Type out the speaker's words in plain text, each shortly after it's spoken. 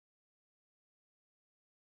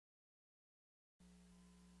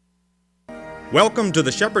Welcome to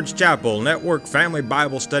the Shepherd's Chapel Network Family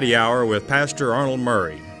Bible Study Hour with Pastor Arnold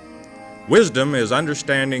Murray. Wisdom is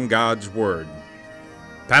understanding God's Word.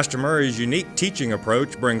 Pastor Murray's unique teaching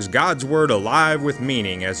approach brings God's Word alive with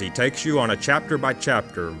meaning as he takes you on a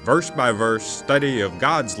chapter-by-chapter, verse-by-verse study of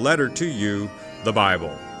God's letter to you, the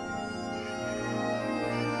Bible.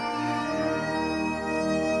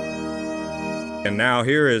 And now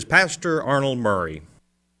here is Pastor Arnold Murray.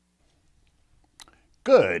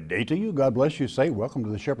 Good day to you. God bless you. Say, welcome to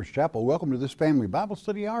the Shepherd's Chapel. Welcome to this Family Bible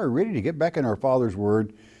Study Hour. Ready to get back in our Father's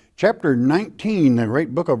Word. Chapter 19, the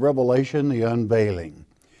great book of Revelation, the unveiling.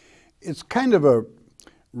 It's kind of a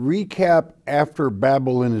recap after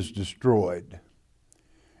Babylon is destroyed.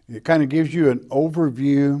 It kind of gives you an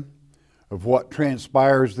overview of what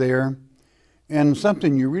transpires there and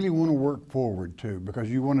something you really want to work forward to because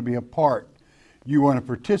you want to be a part. You want to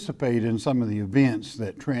participate in some of the events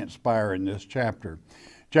that transpire in this chapter.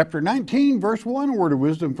 Chapter 19, verse 1, a word of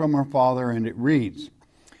wisdom from our Father, and it reads,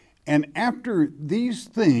 "And after these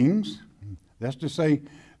things," that's to say,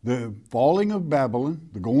 the falling of Babylon,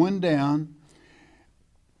 the going down,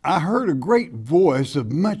 "I heard a great voice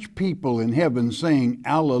of much people in heaven saying,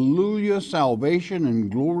 Alleluia, salvation and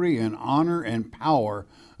glory and honor and power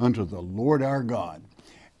unto the Lord our God."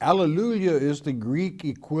 Alleluia is the Greek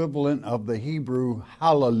equivalent of the Hebrew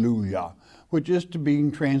hallelujah, which is to be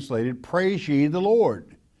translated, praise ye the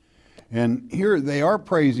Lord. And here they are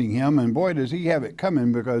praising him, and boy, does he have it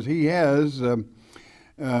coming, because he has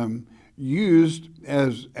used,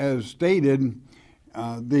 as stated,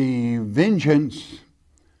 the vengeance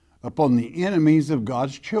upon the enemies of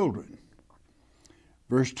God's children.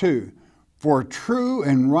 Verse 2, "For true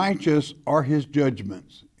and righteous are his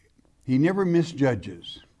judgments." He never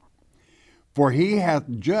misjudges. "For he hath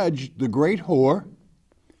judged the great whore,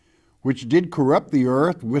 which did corrupt the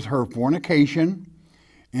earth with her fornication,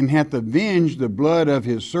 and hath avenged the blood of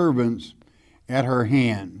his servants at her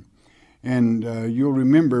hand." And you'll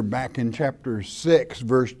remember back in chapter 6,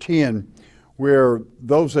 verse 10, where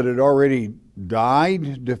those that had already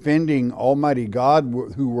died defending Almighty God,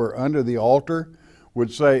 who were under the altar,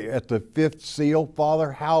 would say at the fifth seal,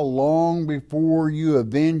 "Father, how long before you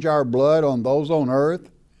avenge our blood on those on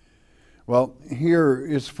earth?" Well, here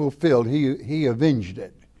is fulfilled. He avenged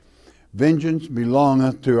it. Vengeance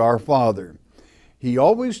belongeth to our Father. He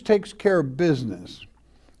always takes care of business.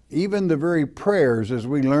 Even the very prayers, as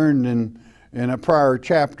we learned in a prior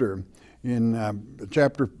chapter, in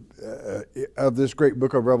chapter of this great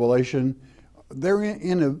book of Revelation, they're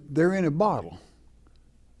in a bottle.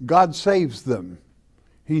 God saves them.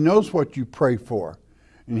 He knows what you pray for,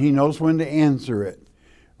 and he knows when to answer it.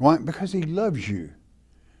 Why? Because he loves you.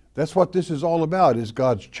 That's what this is all about, is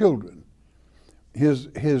God's children.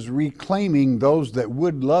 His reclaiming those that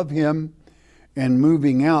would love him and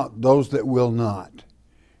moving out those that will not.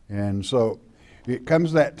 And so it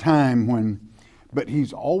comes that time when, but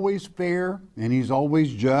he's always fair and he's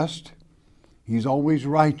always just. He's always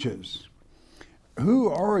righteous. Who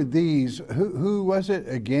are these? Who was it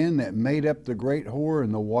again that made up the great whore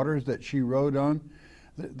and the waters that she rode on?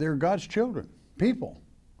 They're God's children, people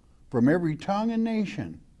from every tongue and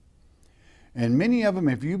nation. And many of them,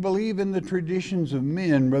 if you believe in the traditions of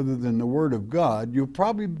men rather than the Word of God, you'll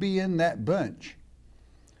probably be in that bunch.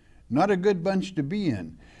 Not a good bunch to be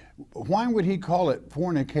in. Why would he call it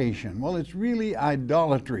fornication? Well, it's really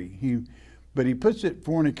idolatry. But he puts it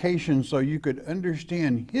fornication so you could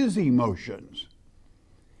understand his emotions,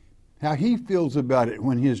 how he feels about it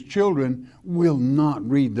when his children will not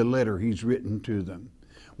read the letter he's written to them,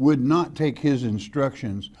 would not take his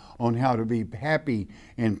instructions on how to be happy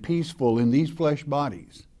and peaceful in these flesh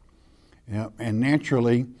bodies. And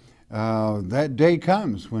naturally, that day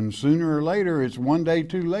comes when sooner or later it's one day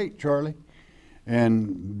too late, Charlie,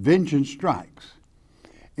 and vengeance strikes.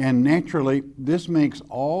 And naturally, this makes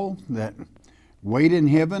all that wait in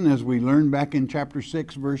heaven, as we learned back in chapter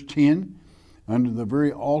 6, verse 10, under the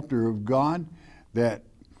very altar of God, that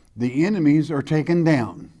the enemies are taken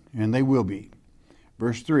down, and they will be.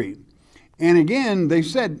 Verse 3, "And again they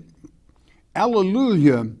said,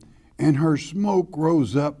 Alleluia, and her smoke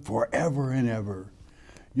rose up forever and ever."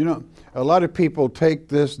 You know, a lot of people take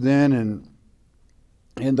this then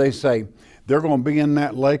and they say they're going to be in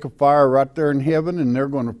that lake of fire right there in heaven, and they're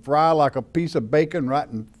going to fry like a piece of bacon right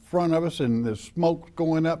in front of us, and the smoke's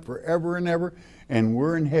going up forever and ever, and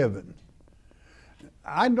we're in heaven.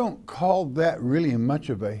 I don't call that really much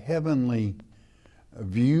of a heavenly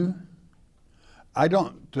view.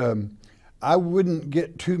 I wouldn't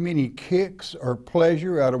get too many kicks or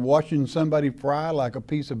pleasure out of watching somebody fry like a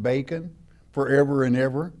piece of bacon forever and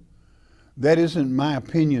ever. That isn't my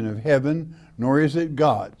opinion of heaven, nor is it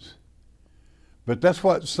God's. But that's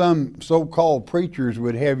what some so-called preachers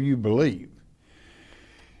would have you believe.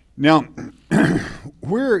 Now,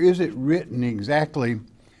 where is it written exactly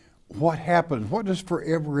what happens? What does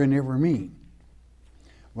forever and ever mean?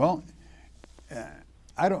 Well,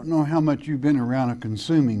 I don't know how much you've been around a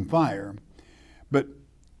consuming fire, but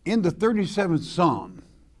in the 37th Psalm,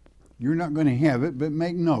 you're not going to have it, but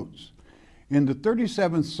make notes. In the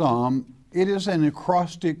 37th Psalm, it is an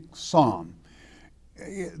acrostic psalm.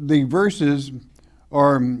 The verses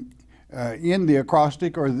are in the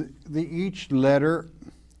acrostic are each letter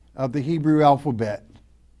of the Hebrew alphabet.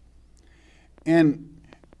 And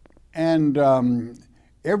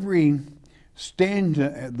every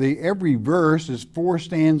stanza, every verse is 4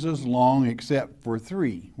 stanzas long except for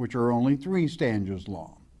 3, which are only 3 stanzas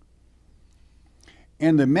long.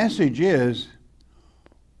 And the message is,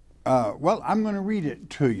 well, I'm going to read it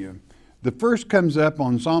to you. The first comes up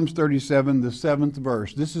on Psalms 37, the 7th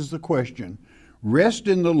verse. This is the question. Rest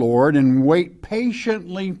in the Lord and wait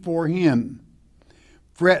patiently for him.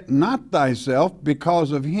 Fret not thyself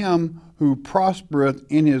because of him who prospereth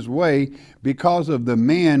in his way, because of the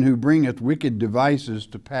man who bringeth wicked devices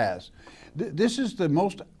to pass. This is the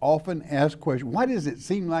most often asked question. Why does it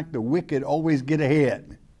seem like the wicked always get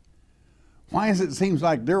ahead? Why does it seem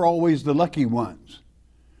like they're always the lucky ones?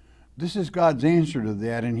 This is God's answer to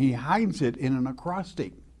that, and he hides it in an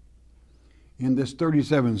acrostic in this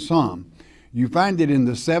 37th Psalm. You find it in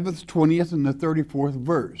the 7th, 20th, and the 34th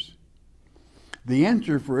verse. The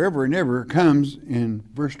answer forever and ever comes in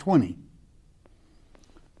verse 20.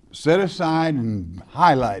 Set aside and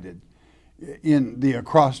highlighted in the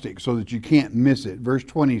acrostic so that you can't miss it. Verse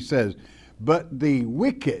 20 says, but the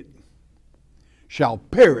wicked shall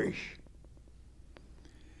perish,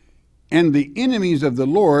 and the enemies of the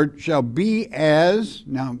Lord shall be as,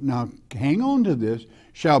 now hang on to this,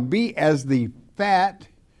 shall be as the fat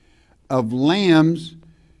of lambs.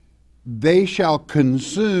 They shall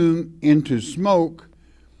consume into smoke,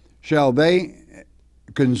 shall they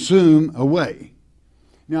consume away.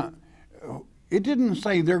 Now, it didn't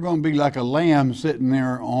say they're going to be like a lamb sitting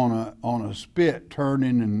there on a spit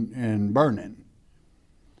turning and burning.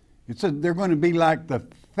 It said they're going to be like the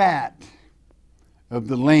fat of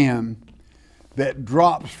the lamb that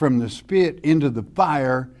drops from the spit into the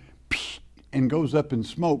fire and goes up in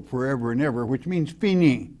smoke forever and ever, which means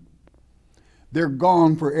fini. They're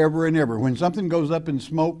gone forever and ever. When something goes up in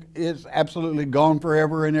smoke, it's absolutely gone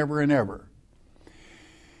forever and ever and ever.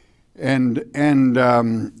 And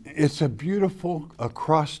it's a beautiful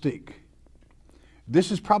acrostic.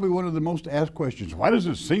 This is probably one of the most asked questions. Why does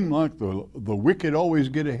it seem like the wicked always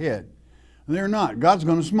get ahead? And they're not. God's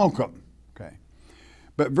going to smoke them. Okay.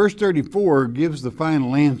 But verse 34 gives the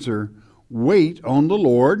final answer. Wait on the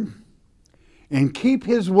Lord and keep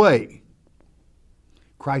his way.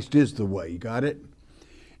 Christ is the way. You got it?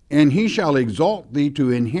 And he shall exalt thee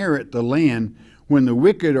to inherit the land. When the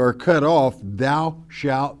wicked are cut off, thou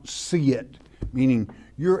shalt see it. Meaning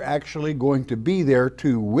you're actually going to be there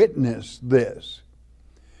to witness this.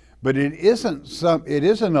 But it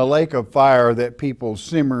isn't a lake of fire that people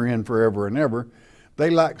simmer in forever and ever.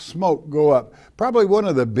 They like smoke go up. Probably one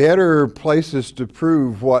of the better places to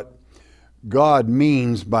prove what God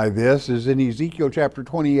means by this is in Ezekiel chapter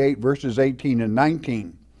 28, verses 18 and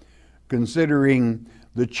 19, considering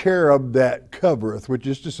the cherub that covereth, which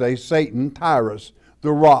is to say Satan, Tyrus,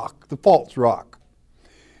 the rock, the false rock.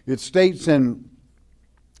 It states in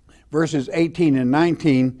verses 18 and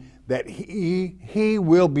 19 that he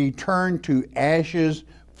will be turned to ashes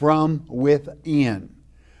from within.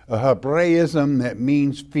 A Hebraism that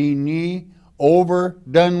means fini, over,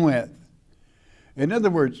 done with. In other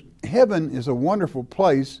words, heaven is a wonderful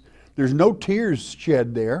place. There's no tears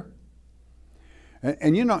shed there.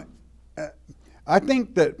 And you know, I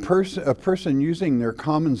think that a person using their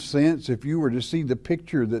common sense, if you were to see the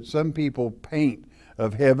picture that some people paint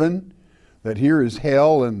of heaven, that here is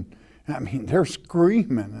hell, and I mean, they're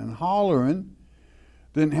screaming and hollering,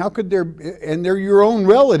 then how could and they're your own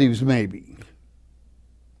relatives maybe.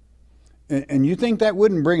 And you think that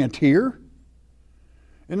wouldn't bring a tear?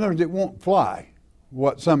 In other words, it won't fly,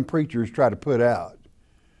 what some preachers try to put out.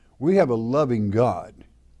 We have a loving God,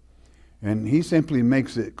 and he simply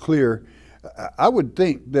makes it clear. I would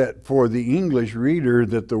think that for the English reader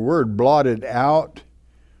that the word blotted out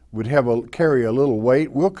would carry a little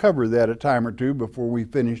weight. We'll cover that a time or two before we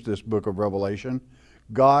finish this book of Revelation.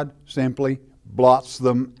 God simply blots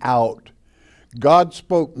them out. God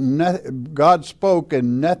spoke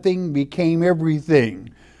and nothing became everything.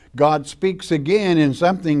 God speaks again and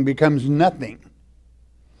something becomes nothing.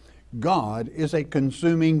 God is a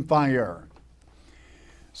consuming fire.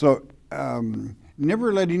 So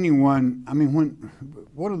never let anyone,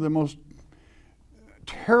 one of the most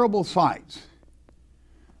terrible sights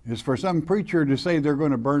is for some preacher to say they're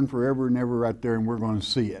going to burn forever and ever right there and we're going to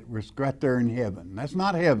see it. We're right there in heaven. That's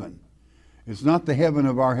not heaven. It's not the heaven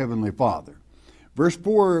of our Heavenly Father. Verse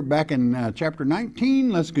 4 back in chapter 19,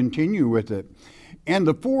 let's continue with it. And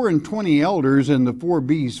the 24 elders and the 4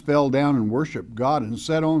 beasts fell down and worshiped God and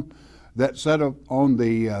sat on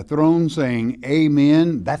the throne saying,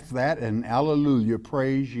 Amen, that's that, and Alleluia,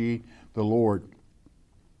 praise ye the Lord.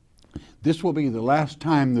 This will be the last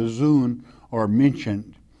time the Zun are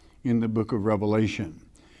mentioned in the book of Revelation.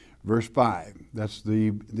 Verse 5, that's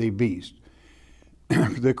the beast,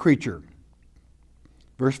 the creature.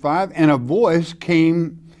 Verse 5, and a voice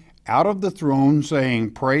came out of the throne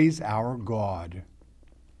saying, Praise our God,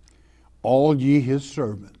 all ye his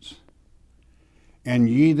servants, and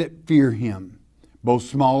ye that fear him, both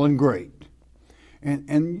small and great.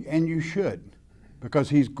 And you should,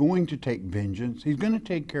 because he's going to take vengeance. He's going to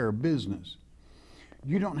take care of business.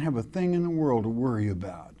 You don't have a thing in the world to worry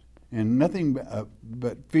about, and nothing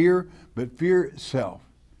but fear itself,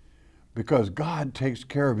 because God takes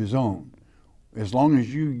care of his own. As long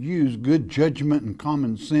as you use good judgment and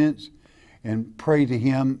common sense and pray to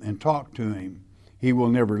him and talk to him, he will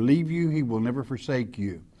never leave you. He will never forsake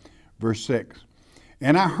you. Verse 6,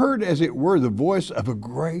 and I heard as it were the voice of a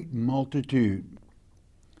great multitude,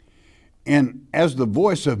 and as the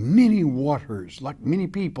voice of many waters, like many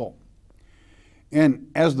people, and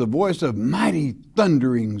as the voice of mighty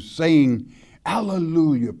thunderings, saying,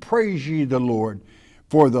 Alleluia, praise ye the Lord,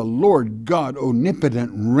 for the Lord God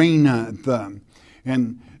omnipotent reigneth.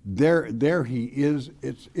 And there he is.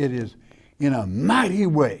 It is in a mighty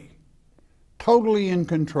way, totally in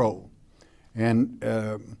control, and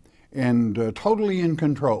totally in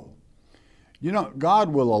control. You know, God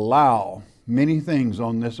will allow many things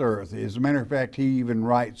on this earth. As a matter of fact, he even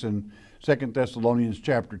writes in 2 Thessalonians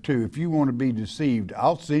chapter 2, if you want to be deceived,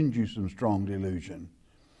 I'll send you some strong delusion.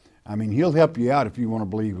 He'll help you out if you want to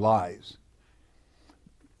believe lies.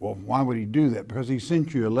 Well, why would he do that? Because he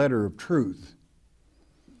sent you a letter of truth.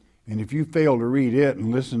 And if you fail to read it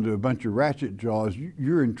and listen to a bunch of ratchet jaws,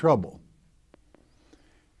 you're in trouble.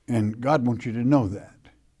 And God wants you to know that.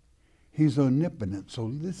 He's omnipotent, so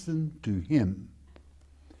listen to him.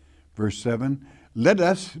 Verse 7, let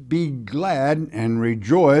us be glad and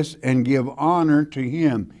rejoice and give honor to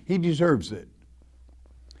him. He deserves it.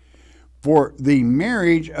 For the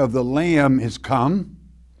marriage of the Lamb is come,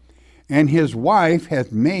 and his wife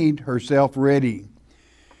hath made herself ready.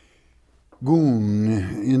 Gun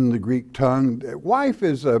in the Greek tongue. Wife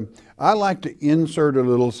is I like to insert a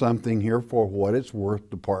little something here for what it's worth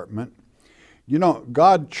department. You know,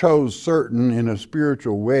 God chose certain in a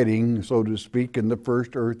spiritual wedding, so to speak, in the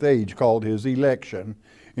first earth age called his election,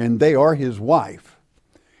 and they are his wife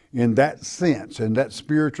in that sense, in that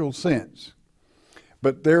spiritual sense.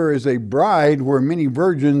 But there is a bride where many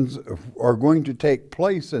virgins are going to take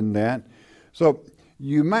place in that. So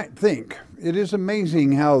you might think, it is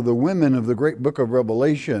amazing how the women of the great book of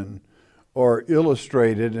Revelation are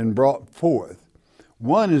illustrated and brought forth.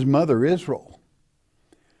 One is Mother Israel,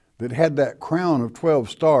 that had that crown of 12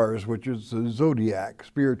 stars, which is the zodiac,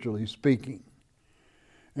 spiritually speaking.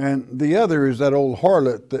 And the other is that old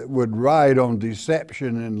harlot that would ride on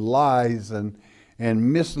deception and lies and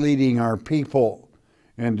misleading our people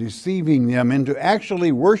and deceiving them into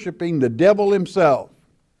actually worshiping the devil himself.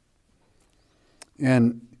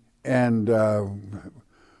 And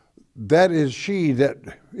that is she that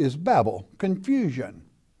is Babel, confusion.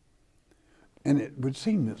 And it would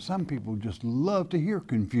seem that some people just love to hear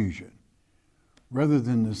confusion rather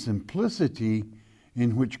than the simplicity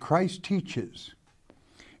in which Christ teaches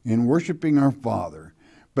in worshiping our Father.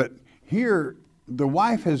 But here, the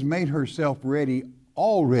wife has made herself ready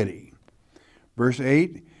already. Verse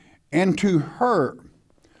 8, and to her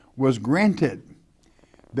was granted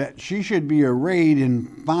that she should be arrayed in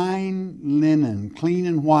fine linen, clean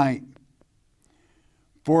and white.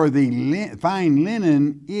 For the fine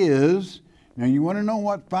linen is, now you want to know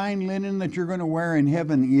what fine linen that you're going to wear in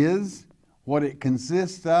heaven is? What it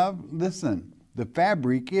consists of? Listen, the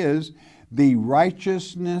fabric is the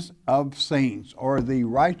righteousness of saints, or the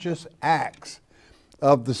righteous acts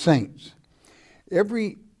of the saints.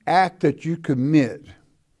 Every act that you commit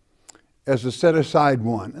as a set-aside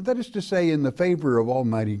one, that is to say in the favor of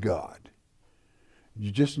Almighty God,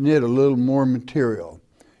 you just need a little more material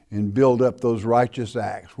and build up those righteous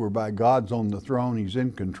acts whereby God's on the throne, he's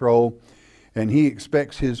in control, and he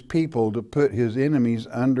expects his people to put his enemies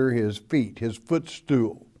under his feet, his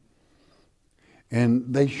footstool.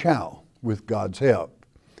 And they shall, with God's help.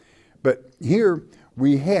 But here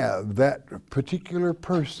we have that particular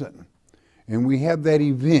person and we have that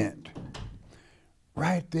event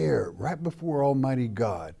right there, right before Almighty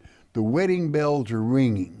God. The wedding bells are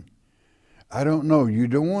ringing. I don't know. You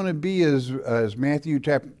don't want to be as Matthew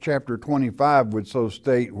chapter 25 would so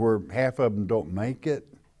state, where half of them don't make it.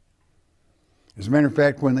 As a matter of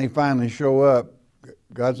fact, when they finally show up,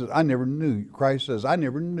 God says, I never knew you. Christ says, I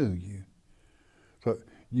never knew you. So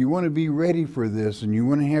you want to be ready for this, and you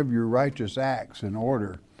want to have your righteous acts in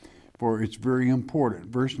order, for it's very important.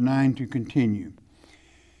 Verse 9 to continue.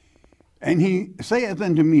 And he saith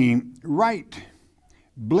unto me, Right,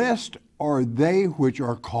 blessed are they which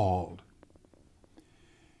are called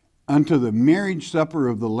unto the marriage supper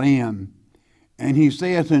of the Lamb. And he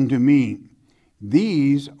saith unto me,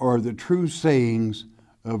 These are the true sayings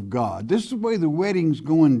of God. This is the way the wedding's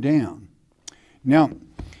going down. Now,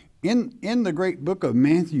 in the great book of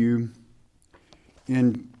Matthew,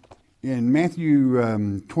 in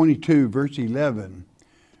Matthew 22, verse 11,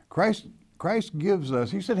 Christ gives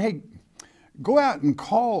us, he said, hey, go out and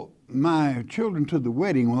call my children to the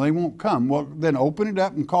wedding. Well, they won't come. Well, then open it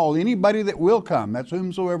up and call anybody that will come. That's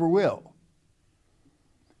whomsoever will.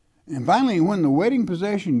 And finally, when the wedding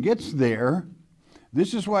procession gets there,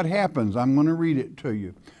 this is what happens. I'm going to read it to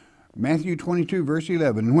you. Matthew 22, verse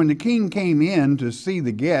 11. And when the king came in to see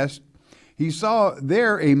the guest, he saw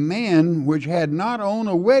there a man which had not on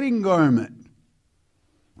a wedding garment.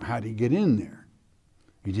 How'd he get in there?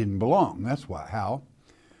 He didn't belong. That's why. How?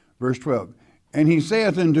 Verse 12. And he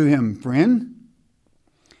saith unto him, Friend,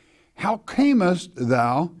 how camest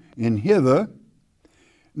thou in hither,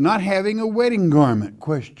 not having a wedding garment?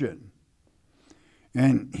 Question.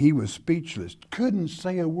 And he was speechless, couldn't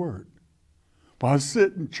say a word. Well, I was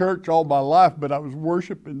sitting in church all my life, but I was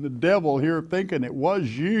worshiping the devil here thinking it was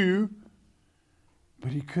you.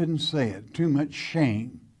 But he couldn't say it. Too much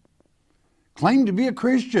shame. Claimed to be a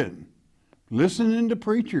Christian, listening to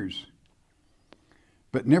preachers,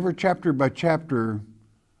 but never chapter by chapter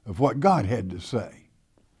of what God had to say.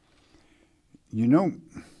 You know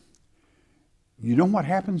what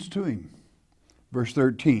happens to him? Verse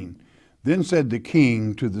 13. Then said the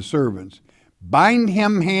king to the servants, Bind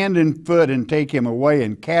him hand and foot and take him away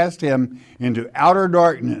and cast him into outer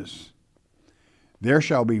darkness. There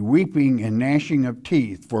shall be weeping and gnashing of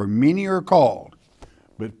teeth, for many are called,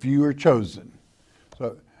 but few are chosen.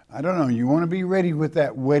 So, I don't know, you want to be ready with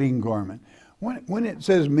that wedding garment. When it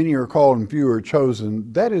says many are called and few are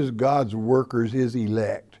chosen, that is God's workers, his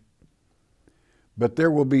elect. But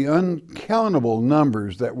there will be uncountable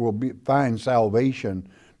numbers that will find salvation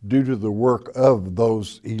due to the work of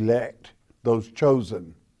those elect, those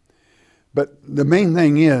chosen. But the main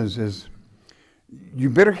thing is you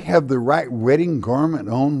better have the right wedding garment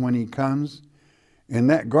on when he comes, and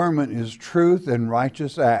that garment is truth and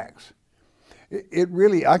righteous acts. It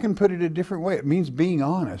really, I can put it a different way. It means being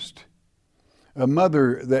honest. A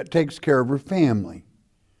mother that takes care of her family.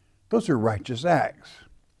 Those are righteous acts.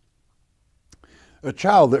 A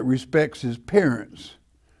child that respects his parents.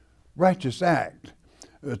 Righteous act.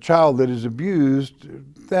 A child that is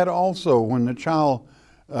abused, that also, when the child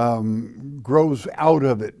grows out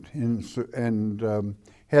of it and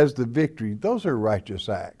has the victory, those are righteous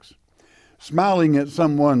acts. Smiling at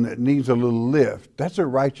someone that needs a little lift, that's a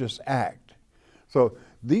righteous act. So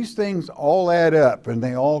these things all add up, and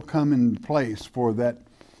they all come in place for that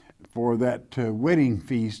wedding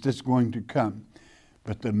feast that's going to come.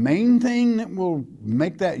 But the main thing that will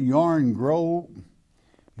make that yarn grow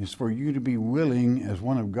is for you to be willing, as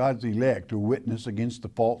one of God's elect, to witness against the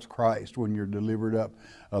false Christ when you're delivered up,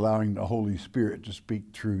 allowing the Holy Spirit to speak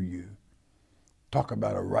through you. Talk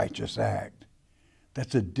about a righteous act.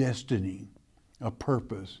 That's a destiny, a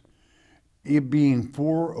purpose. It being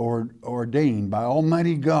foreordained by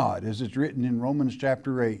Almighty God, as it's written in Romans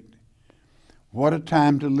chapter 8. What a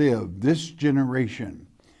time to live, this generation.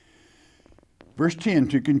 Verse 10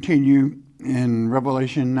 to continue in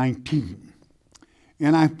Revelation 19.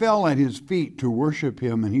 And I fell at his feet to worship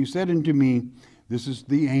him, and he said unto me, this is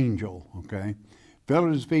the angel, okay? Fell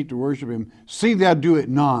at his feet to worship him. See thou do it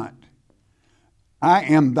not. I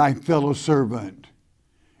am thy fellow servant,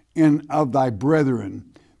 and of thy brethren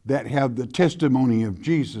that have the testimony of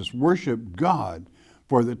Jesus. Worship God,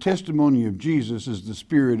 for the testimony of Jesus is the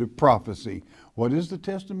spirit of prophecy. What is the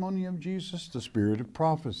testimony of Jesus? The spirit of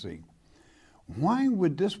prophecy. Why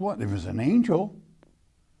would this one? It was an angel.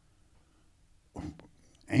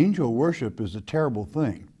 Angel worship is a terrible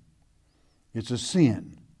thing. It's a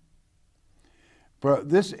sin. For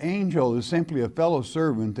this angel is simply a fellow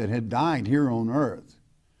servant that had died here on earth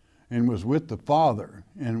and was with the Father.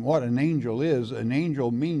 And what an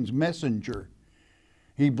angel means messenger.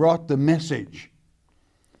 He brought the message.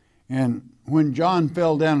 And when John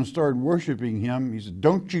fell down and started worshiping him, he said,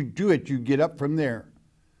 "Don't you do it, you get up from there."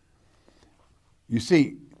 You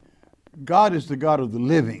see, God is the God of the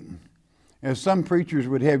living. As some preachers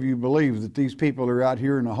would have you believe that these people are out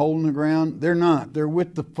here in a hole in the ground, they're not. They're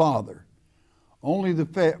with the Father. Only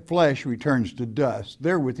the flesh returns to dust.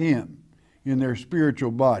 They're with Him in their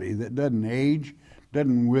spiritual body that doesn't age,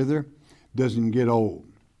 doesn't wither, doesn't get old.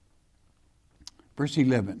 Verse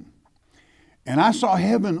 11. And I saw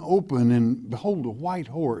heaven open, and behold, a white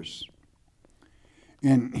horse.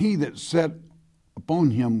 And he that sat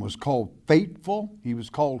upon him was called Faithful. He was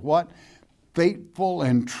called what? Faithful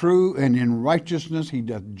and true, and in righteousness he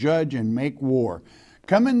doth judge and make war.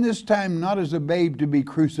 Coming this time not as a babe to be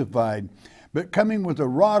crucified, but coming with a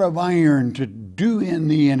rod of iron to do in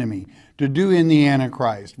the enemy, to do in the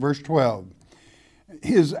Antichrist. Verse 12.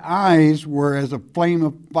 His eyes were as a flame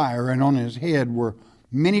of fire, and on his head were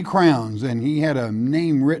many crowns, and he had a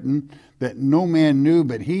name written that no man knew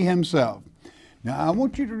but he himself. Now I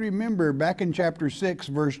want you to remember back in chapter 6,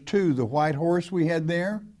 verse 2, the white horse we had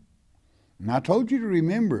there. And I told you to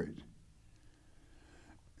remember it.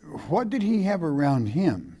 What did he have around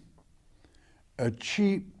him? A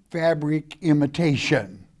cheap fabric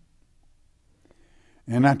imitation.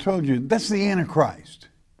 And I told you, that's the Antichrist.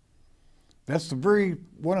 That's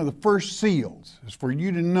one of the first seals, is for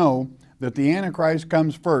you to know that the Antichrist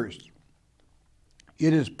comes first.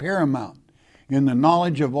 It is paramount in the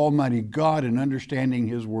knowledge of Almighty God and understanding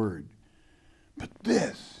His Word. But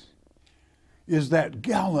this is that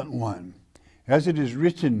gallant one, as it is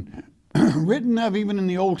written of even in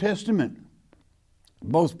the Old Testament,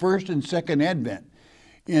 both first and second advent.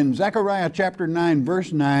 In Zechariah chapter 9,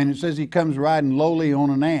 verse 9, it says he comes riding lowly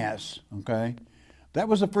on an ass, okay? That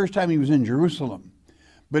was the first time he was in Jerusalem.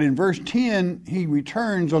 But in verse 10, he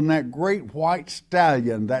returns on that great white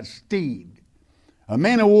stallion, that steed, a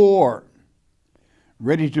man of war,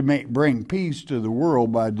 ready to bring peace to the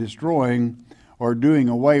world by destroying or doing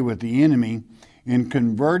away with the enemy in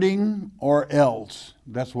converting or else.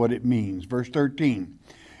 That's what it means. Verse 13.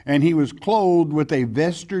 And he was clothed with a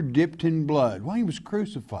vesture dipped in blood. Well, he was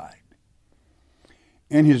crucified.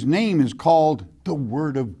 And his name is called the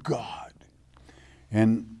Word of God.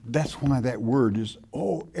 And that's why that word is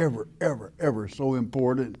ever so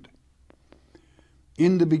important.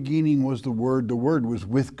 In the beginning was the Word was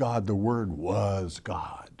with God, the Word was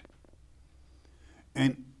God.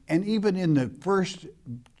 And even in the first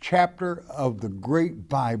chapter of the great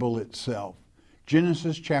Bible itself,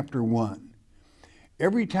 Genesis chapter 1,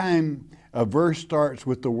 every time a verse starts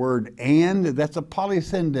with the word "and," that's a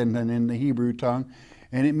polysyndeton in the Hebrew tongue,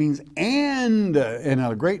 and it means and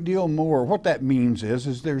a great deal more. What that means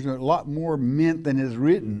is there's a lot more meant than is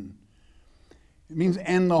written. It means,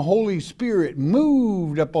 and the Holy Spirit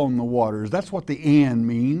moved upon the waters. That's what the "and"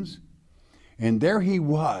 means. And there he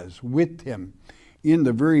was with him in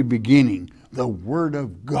the very beginning, the Word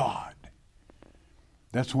of God.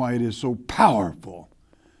 That's why it is so powerful.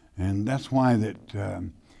 And that's why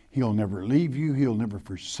that He'll never leave you. He'll never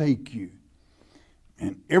forsake you.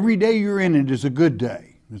 And every day you're in it is a good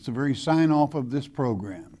day. That's the very sign off of this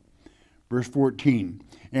program. Verse 14.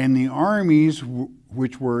 And the armies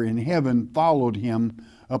which were in heaven followed him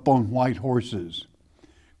upon white horses,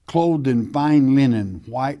 clothed in fine linen,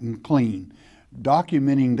 white and clean,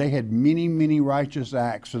 documenting they had many righteous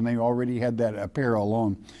acts, and they already had that apparel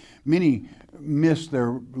on. Many miss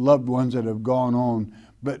their loved ones that have gone on,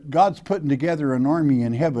 but God's putting together an army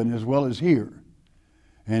in heaven as well as here.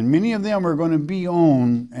 And many of them are going to be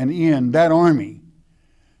on and in that army,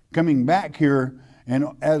 coming back here, and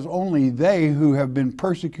as only they who have been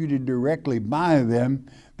persecuted directly by them,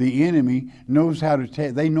 the enemy,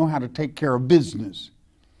 they know how to take care of business,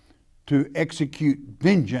 to execute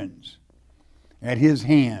vengeance at his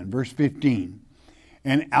hand. Verse 15.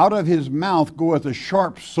 And out of his mouth goeth a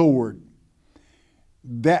sharp sword,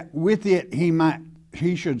 that with it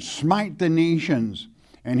he should smite the nations,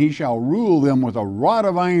 and he shall rule them with a rod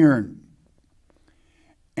of iron.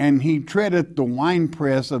 And he treadeth the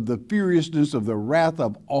winepress of the furiousness of the wrath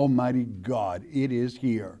of Almighty God. It is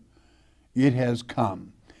here. It has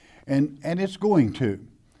come. And it's going to.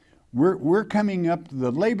 We're coming up to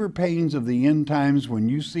the labor pains of the end times when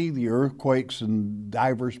you see the earthquakes in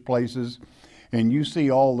diverse places, and you see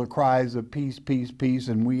all the cries of peace, peace, peace,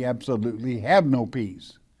 and we absolutely have no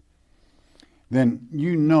peace. Then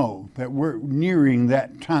you know that we're nearing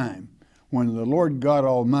that time when the Lord God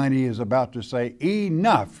Almighty is about to say,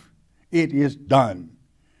 enough, it is done.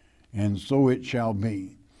 And so it shall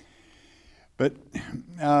be. But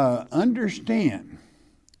understand,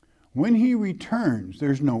 when He returns,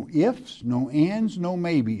 there's no ifs, no ands, no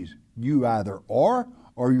maybes. You either are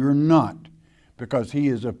or you're not, because he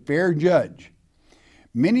is a fair judge.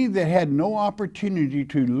 Many that had no opportunity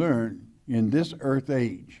to learn in this earth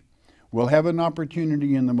age will have an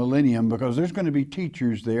opportunity in the millennium, because there's going to be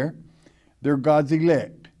teachers there. They're God's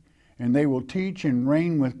elect, and they will teach and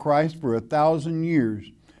reign with Christ for 1,000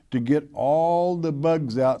 years to get all the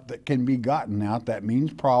bugs out that can be gotten out. That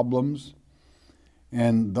means problems,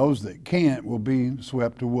 and those that can't will be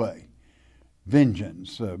swept away.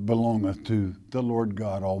 Vengeance belongeth to the Lord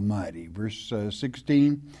God Almighty. Verse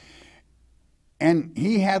 16, and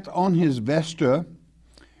he hath on his vesture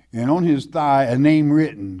and on his thigh a name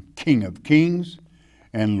written, King of Kings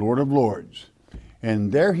and Lord of Lords.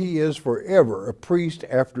 And there he is forever, a priest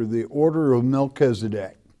after the order of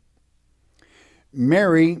Melchizedek.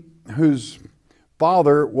 Mary, whose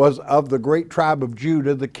father was of the great tribe of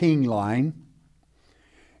Judah, the king line,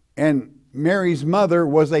 and Mary's mother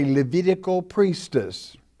was a Levitical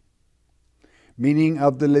priestess, meaning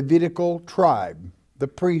of the Levitical tribe, the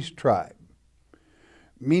priest tribe,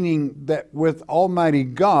 meaning that with Almighty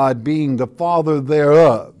God being the father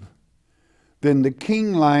thereof, then the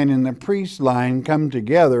king line and the priest line come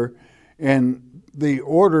together, and the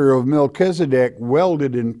order of Melchizedek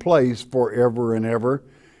welded in place forever and ever,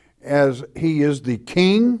 as he is the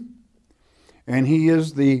king and he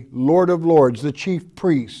is the Lord of Lords, the chief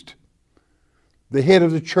priest, the head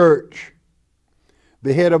of the church,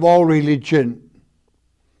 the head of all religion,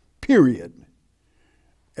 period,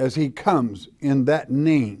 as he comes in that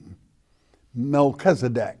name,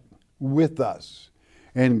 Melchizedek, with us,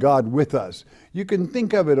 and God with us. You can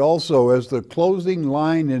think of it also as the closing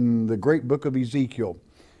line in the great book of Ezekiel.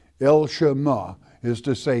 El Shema is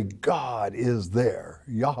to say God is there.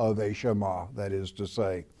 Yahweh Shema, that is to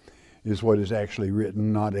say, is what is actually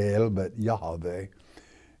written, not El, but Yahweh.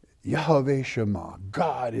 Yahweh Shema,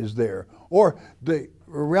 God is there. Or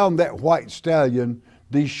around that white stallion,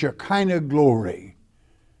 the Shekinah glory.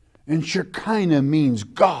 And Shekinah means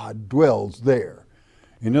God dwells there.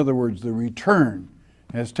 In other words, the return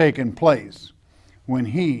has taken place when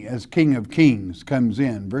he, as King of Kings, comes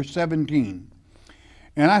in. Verse 17,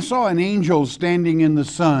 and I saw an angel standing in the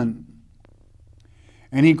sun,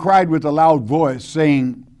 and he cried with a loud voice,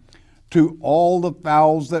 saying, to all the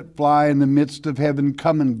fowls that fly in the midst of heaven,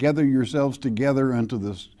 come and gather yourselves together unto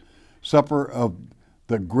the supper of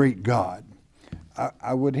the great God.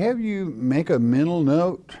 I would have you make a mental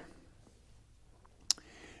note.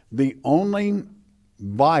 The only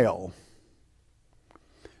vial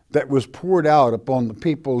that was poured out upon the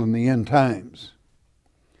people in the end times,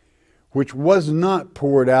 which was not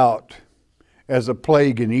poured out as a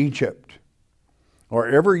plague in Egypt or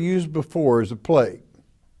ever used before as a plague,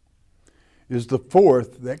 is the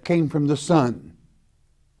fourth that came from the sun.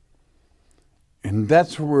 And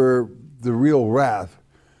that's where the real wrath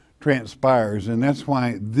transpires. And that's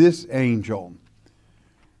why this angel,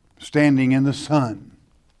 standing in the sun,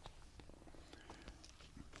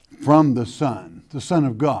 from the Son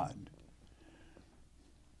of God,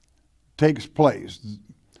 takes place.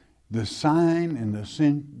 The sign and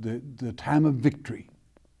the time of victory.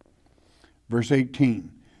 Verse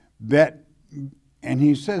 18, and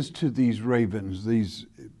he says to these ravens,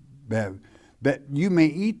 that you may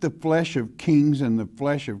eat the flesh of kings and the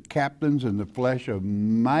flesh of captains and the flesh of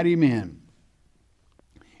mighty men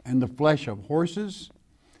and the flesh of horses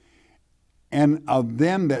and of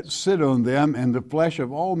them that sit on them, and the flesh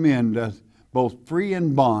of all men, doth both free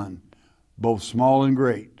and bond, both small and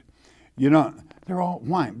great. You know, they're all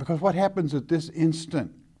why? Because what happens at this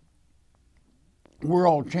instant? We're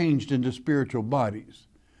all changed into spiritual bodies.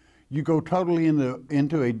 You go totally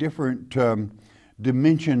into a different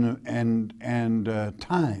dimension and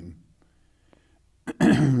time.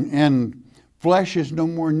 And flesh is no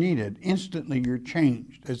more needed. Instantly you're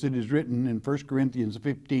changed, as it is written in 1 Corinthians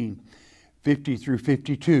 15, 50 through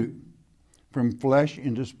 52, from flesh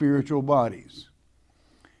into spiritual bodies.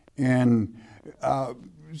 And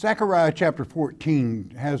Zechariah chapter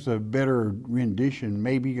 14 has a better rendition,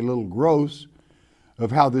 maybe a little gross, of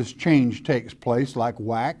how this change takes place. Like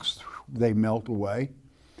wax, they melt away.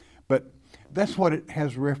 But that's what it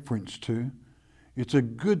has reference to. It's a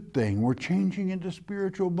good thing. We're changing into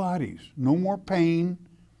spiritual bodies. No more pain,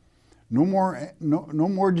 no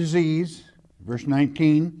more disease. Verse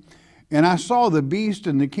 19, and I saw the beast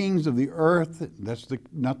and the kings of the earth, that's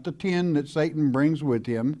not the 10 that Satan brings with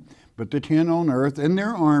him, but the 10 on earth, and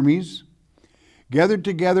their armies, gathered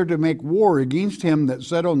together to make war against him that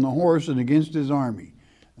sat on the horse and against his army.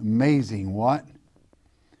 Amazing, what?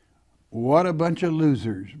 What a bunch of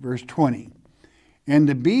losers. Verse 20. And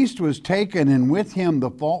the beast was taken, and with him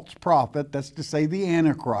the false prophet, that's to say the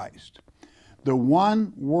Antichrist, the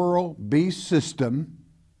one world beast system,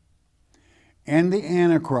 and the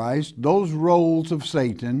Antichrist, those roles of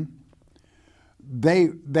Satan,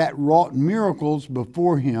 that wrought miracles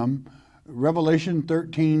before him. Revelation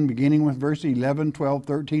 13, beginning with verse 11, 12,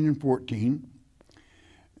 13, and 14,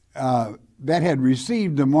 that had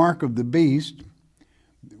received the mark of the beast,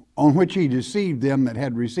 on which he deceived them that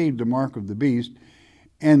had received the mark of the beast,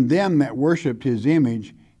 and them that worshipped his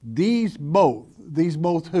image. These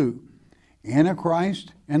both who?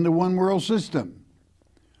 Antichrist and the one world system,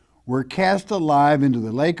 were cast alive into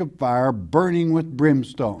the lake of fire, burning with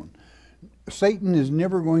brimstone. Satan is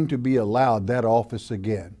never going to be allowed that office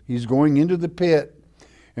again. He's going into the pit,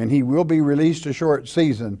 and he will be released a short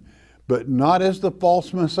season, but not as the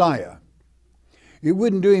false Messiah. It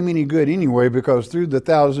wouldn't do him any good anyway, because through the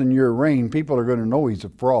 1,000-year reign, people are going to know he's a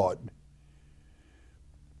fraud.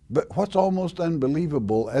 But what's almost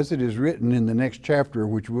unbelievable, as it is written in the next chapter,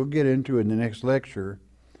 which we'll get into in the next lecture,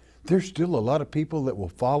 there's still a lot of people that will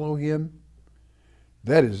follow him.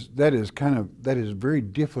 That is very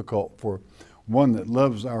difficult for one that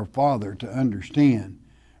loves our Father to understand.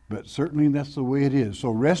 But certainly that's the way it is. So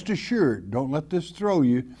rest assured, don't let this throw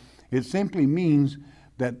you. It simply means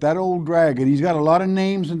that old dragon, he's got a lot of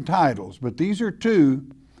names and titles, but these are two,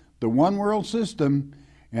 the one world system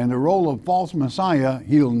and the role of false Messiah,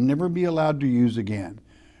 he'll never be allowed to use again.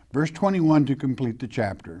 Verse 21 to complete the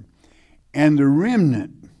chapter. And the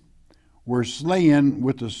remnant were slain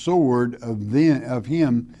with the sword of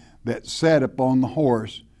him that sat upon the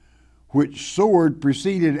horse, which sword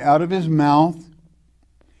proceeded out of his mouth,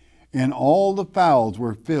 and all the fowls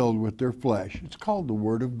were filled with their flesh. It's called the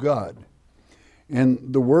Word of God.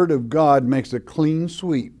 And the Word of God makes a clean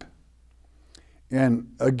sweep.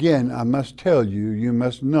 And again, I must tell you, you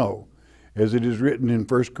must know, as it is written in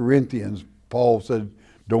 1 Corinthians, Paul said,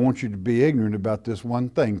 don't want you to be ignorant about this one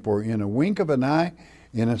thing, for in a wink of an eye,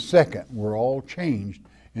 in a second, we're all changed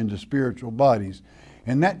into spiritual bodies.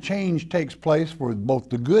 And that change takes place for both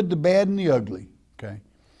the good, the bad, and the ugly. Okay?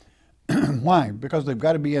 Why? Because they've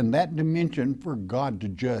got to be in that dimension for God to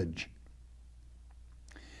judge.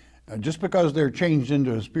 Just because they're changed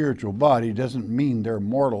into a spiritual body doesn't mean their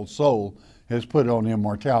mortal soul has put on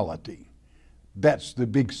immortality. That's the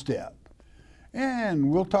big step.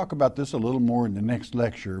 And we'll talk about this a little more in the next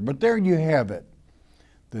lecture. But there you have it.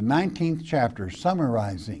 The 19th chapter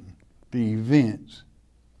summarizing the events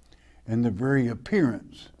and the very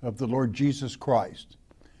appearance of the Lord Jesus Christ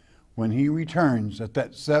when he returns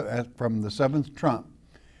from the seventh trump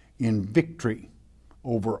in victory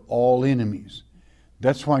over all enemies.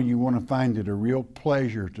 That's why you want to find it a real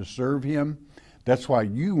pleasure to serve him. That's why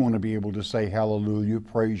you want to be able to say hallelujah,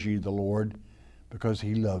 praise ye the Lord, because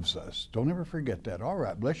he loves us. Don't ever forget that. All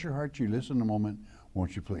right, bless your heart. You listen a moment,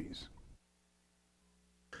 won't you please?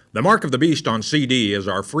 The Mark of the Beast on CD is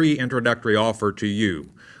our free introductory offer to you.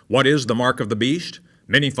 What is the Mark of the Beast?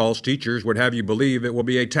 Many false teachers would have you believe it will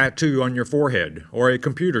be a tattoo on your forehead or a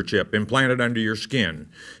computer chip implanted under your skin.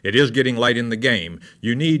 It is getting late in the game.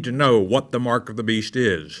 You need to know what the Mark of the Beast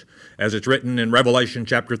is. As it's written in Revelation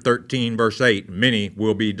chapter 13, verse 8, many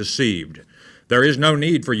will be deceived. There is no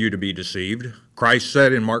need for you to be deceived. Christ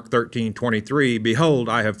said in Mark 13:23, "Behold,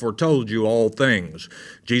 I have foretold you all things."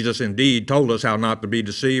 Jesus indeed told us how not to be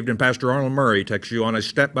deceived, and Pastor Arnold Murray takes you on a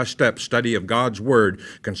step-by-step study of God's Word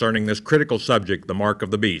concerning this critical subject, the Mark of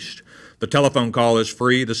the Beast. The telephone call is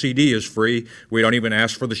free. The CD is free. We don't even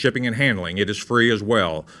ask for the shipping and handling. It is free as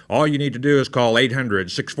well. All you need to do is call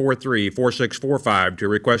 800-643-4645 to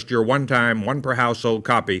request your one-time, one-per-household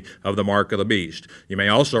copy of the Mark of the Beast. You may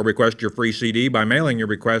also request your free CD by mailing your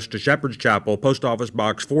request to Shepherd's Chapel, Post Office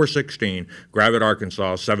Box 416, Gravette,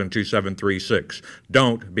 Arkansas 72736.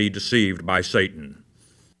 Don't be deceived by Satan.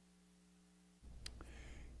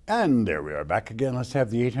 And there we are back again. Let's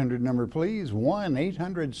have the 800 number, please.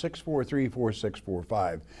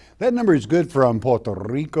 1-800-643-4645. That number is good from Puerto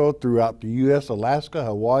Rico, throughout the U.S., Alaska,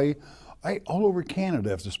 Hawaii, all over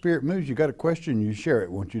Canada. If the Spirit moves, you got a question, you share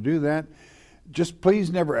it. Won't you do that? Just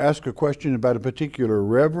please never ask a question about a particular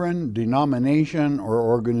reverend, denomination, or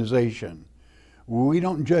organization. We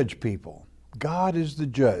don't judge people. God is the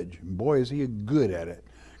judge. Boy, is he good at it.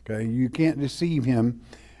 Okay, you can't deceive him,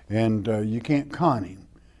 and you can't con him.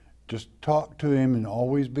 Just talk to him and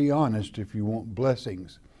always be honest if you want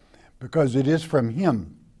blessings, because it is from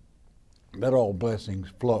him that all blessings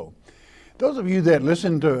flow. Those of you that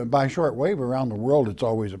listen to by shortwave around the world, it's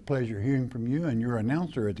always a pleasure hearing from you, and your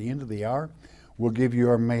announcer at the end of the hour will give you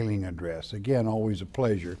our mailing address. Again, always a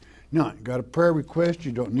pleasure. Now, you got a prayer request,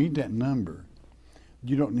 you don't need that number.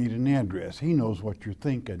 You don't need an address. He knows what you're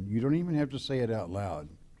thinking. You don't even have to say it out loud.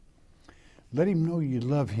 Let him know you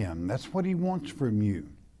love him. That's what he wants from you.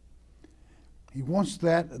 He wants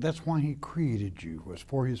that. That's why he created you, was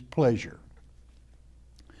for his pleasure.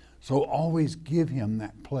 So always give him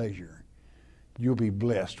that pleasure. You'll be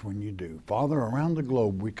blessed when you do. Father, around the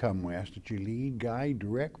globe we come. We ask that you lead, guide,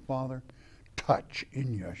 direct, Father. Touch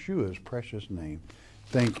in Yeshua's precious name.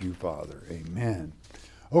 Thank you, Father. Amen.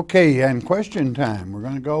 Okay, and question time. We're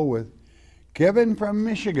going to go with Kevin from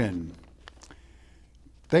Michigan.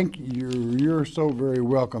 Thank you. You're so very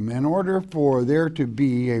welcome. In order for there to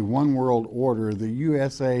be a one world order, the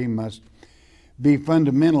USA must be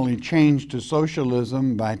fundamentally changed to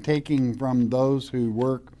socialism by taking from those who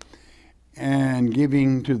work and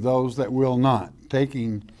giving to those that will not,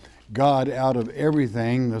 taking God out of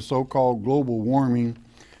everything, the so-called global warming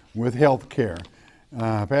with health care.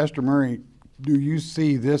 Pastor Murray, do you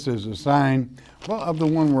see this as a sign, well, of the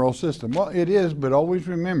one world system? Well, it is, but always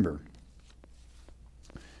remember,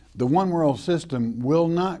 the one world system will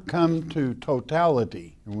not come to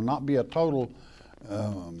totality. It will not be a total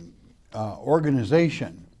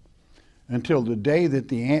organization until the day that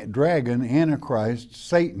the dragon, Antichrist,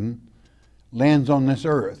 Satan, lands on this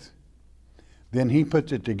earth. Then he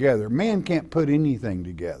puts it together. Man can't put anything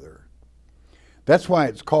together. That's why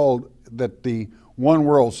it's called that the one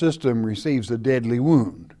world system receives a deadly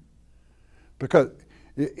wound, because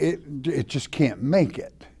it just can't make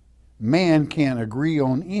it. Man can't agree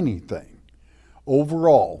on anything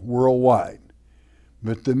overall, worldwide.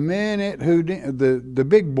 But the minute the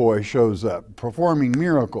big boy shows up performing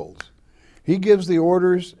miracles, he gives the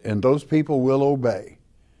orders and those people will obey.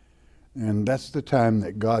 And that's the time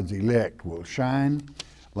that God's elect will shine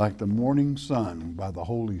like the morning sun by the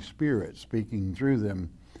Holy Spirit speaking through them,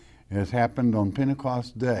 as happened on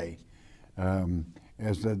Pentecost Day,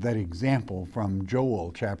 as that example from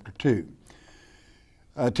Joel chapter 2.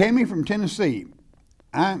 Tammy from Tennessee,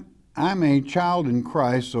 I'm a child in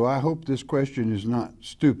Christ, so I hope this question is not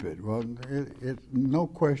stupid. Well, no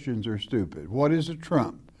questions are stupid. What is a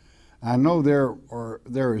trump? I know there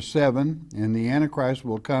are 7, and the Antichrist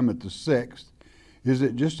will come at the 6th. Is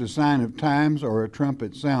it just a sign of times or a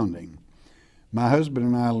trumpet sounding? My husband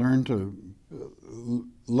and I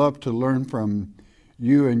love to learn from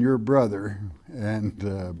you and your brother,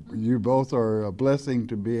 and you both are a blessing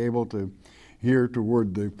to be able to hear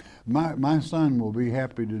toward my son will be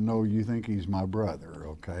happy to know you think he's my brother,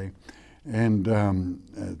 okay? And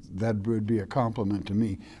that would be a compliment to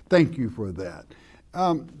me. Thank you for that.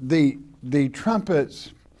 The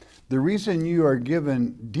trumpets, the reason you are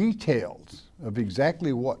given details of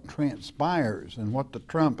exactly what transpires and what the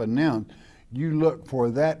trump announced, you look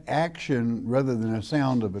for that action rather than a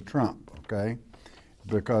sound of a trump, okay?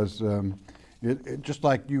 Because it just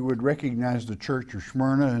like you would recognize the church of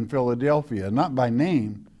Smyrna in Philadelphia, not by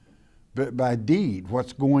name, but by deed,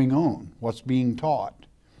 what's going on, what's being taught.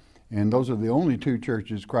 And those are the only 2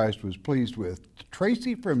 churches Christ was pleased with.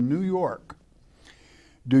 Tracy from New York.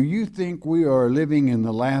 Do you think we are living in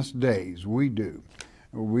the last days? We do.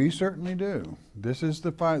 We certainly do. This is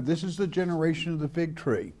the generation of the fig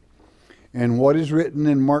tree. And what is written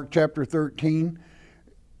in Mark chapter 13,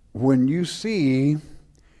 when you see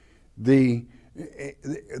the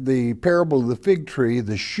parable of the fig tree,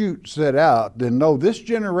 the shoot set out, then know this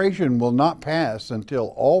generation will not pass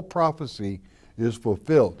until all prophecy is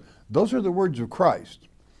fulfilled. Those are the words of Christ.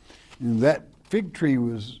 And that fig tree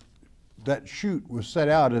that shoot was set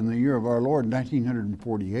out in the year of our Lord,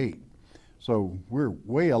 1948. So we're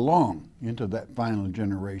way along into that final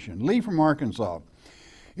generation. Lee from Arkansas.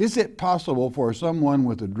 Is it possible for someone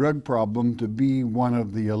with a drug problem to be one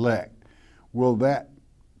of the elect? Will that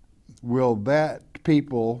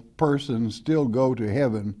person still go to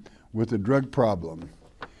heaven with a drug problem?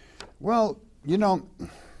 Well, you know,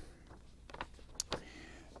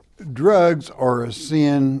 drugs are a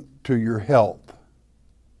sin to your health.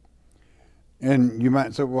 And you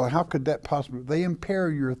might say, well, how could that possibly? They impair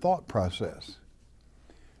your thought process.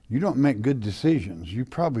 You don't make good decisions. You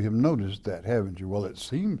probably have noticed that, haven't you? Well, it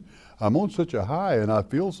seems I'm on such a high and I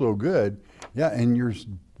feel so good. Yeah, and you're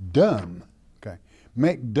dumb. Okay,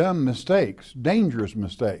 make dumb mistakes, dangerous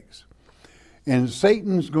mistakes. And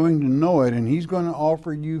Satan's going to know it, and he's going to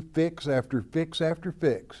offer you fix after fix after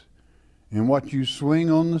fix and watch you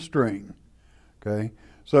swing on the string. Okay,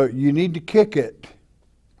 so you need to kick it.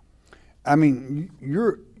 I mean,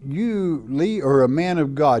 you, Lee, are a man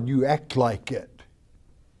of God. You act like it.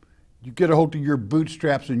 You get a hold of your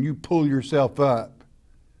bootstraps and you pull yourself up.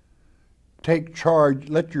 Take charge.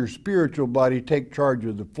 Let your spiritual body take charge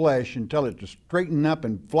of the flesh and tell it to straighten up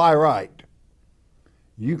and fly right.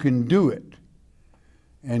 You can do it.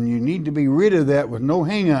 And you need to be rid of that with no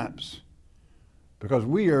hang-ups, because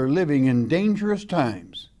we are living in dangerous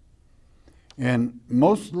times. And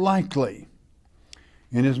most likely,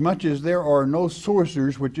 Inasmuch as there are no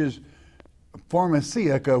sorcerers, which is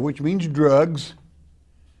pharmacia, which means drugs,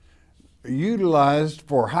 utilized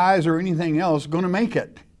for highs or anything else, going to make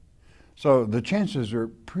it. So the chances are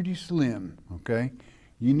pretty slim, okay?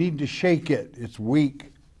 You need to shake it. It's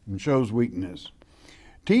weak and shows weakness.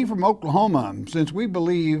 T from Oklahoma, since we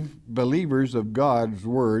believers of God's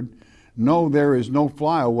Word know there is no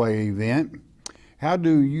flyaway event, how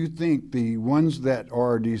do you think the ones that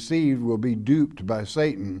are deceived will be duped by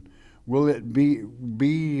Satan? Will it be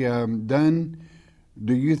done,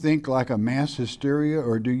 do you think, like a mass hysteria,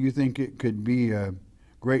 or do you think it could be a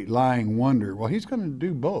great lying wonder? Well, he's going to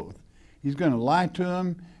do both. He's going to lie to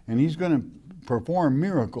them, and he's going to perform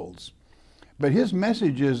miracles. But his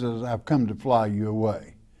message is, I've come to fly you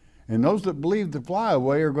away. And those that believe the fly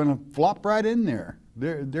away are going to flop right in there.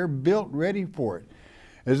 They're built ready for it.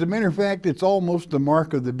 As a matter of fact, it's almost the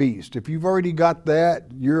mark of the beast. If you've already got that,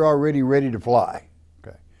 you're already ready to fly.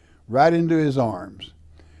 Okay, right into his arms.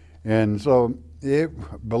 And so,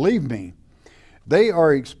 believe me, they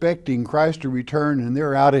are expecting Christ to return, and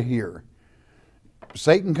they're out of here.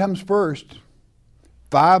 Satan comes first,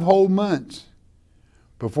 5 whole months,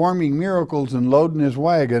 performing miracles and loading his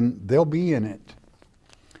wagon. They'll be in it.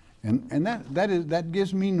 And that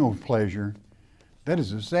gives me no pleasure. That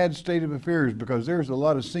is a sad state of affairs, because there's a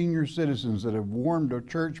lot of senior citizens that have warmed a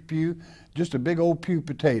church pew, just a big old pew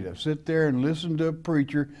potato, sit there and listen to a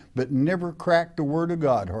preacher, but never crack the Word of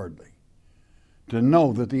God hardly, to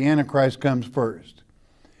know that the Antichrist comes first.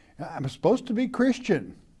 I'm supposed to be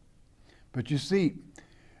Christian, but you see,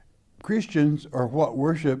 Christians are what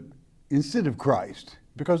worship instead of Christ,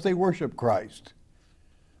 because they worship Christ.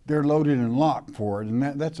 They're loaded and locked for it, and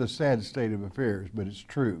that's a sad state of affairs, but it's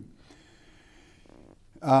true.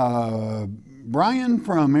 Brian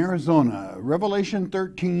from Arizona, Revelation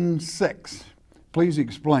 13:6. Please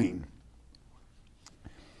explain.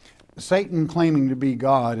 Satan claiming to be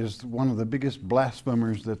God is one of the biggest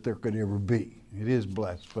blasphemers that there could ever be. It is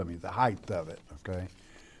blasphemy, the height of it, okay?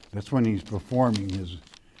 That's when he's performing his,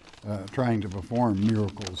 trying to perform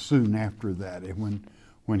miracles soon after that, and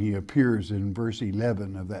when he appears in verse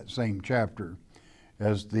 11 of that same chapter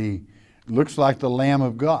as looks like the Lamb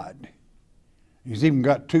of God. He's even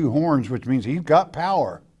got 2 horns, which means he's got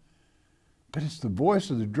power. But it's the voice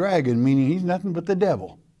of the dragon, meaning he's nothing but the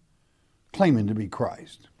devil, claiming to be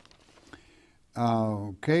Christ.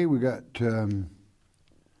 Okay, we got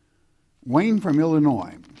Wayne from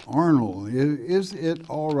Illinois. Arnold, is it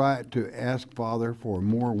all right to ask Father for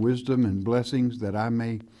more wisdom and blessings that I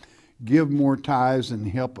may give more tithes and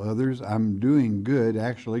help others? I'm doing good,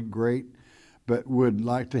 actually great, but would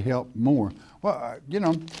like to help more. Well, you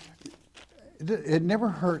know, it never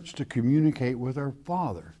hurts to communicate with our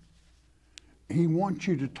Father. He wants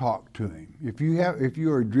you to talk to him. If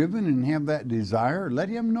you are driven and have that desire, let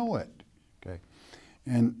him know it. Okay,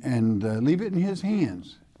 and leave it in his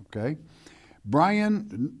hands. Okay,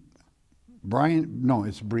 no,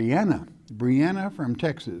 it's Brianna. Brianna from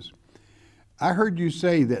Texas. I heard you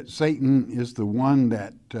say that Satan is the one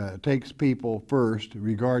that takes people first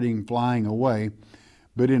regarding flying away.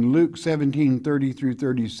 But in Luke 17:30 through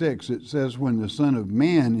 36, it says, when the Son of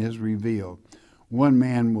Man is revealed, one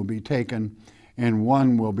man will be taken and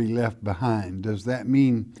one will be left behind. Does that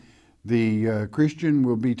mean the Christian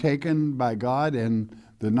will be taken by God and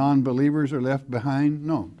the non-believers are left behind?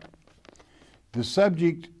 No. The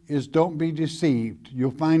subject is don't be deceived.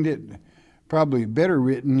 You'll find it probably better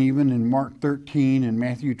written even in Mark 13 and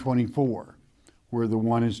Matthew 24, where the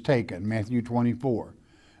one is taken, Matthew 24.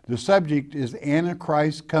 The subject is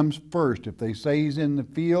Antichrist comes first. If they say he's in the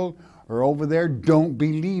field or over there, don't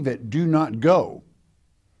believe it. Do not go.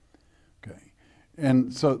 Okay.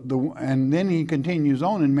 And then he continues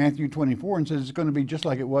on in Matthew 24 and says it's going to be just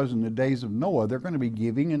like it was in the days of Noah. They're going to be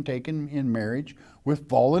giving and taken in marriage with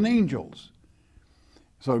fallen angels.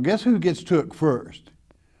 So guess who gets took first?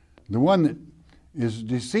 The one that is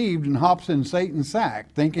deceived and hops in Satan's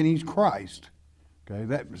sack thinking he's Christ. Okay,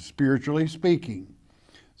 that's spiritually speaking.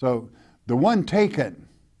 So the one taken,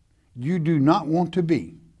 you do not want to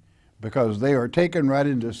be, because they are taken right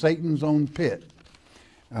into Satan's own pit.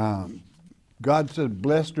 God said,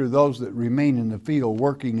 blessed are those that remain in the field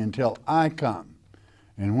working until I come.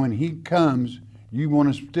 And when he comes, you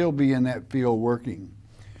want to still be in that field working.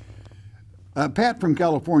 Pat from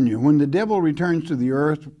California, when the devil returns to the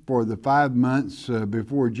earth for the 5 months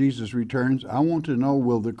before Jesus returns, I want to know,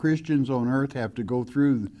 will the Christians on earth have to go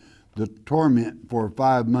through the torment for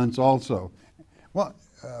 5 months also? Well,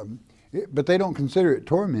 but they don't consider it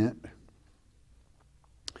torment.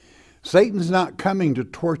 Satan's not coming to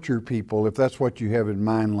torture people, if that's what you have in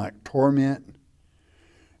mind, like torment.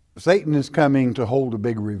 Satan is coming to hold a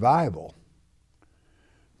big revival,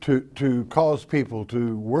 to cause people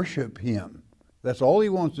to worship him. That's all he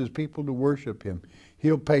wants, is people to worship him.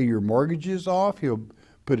 He'll pay your mortgages off. He'll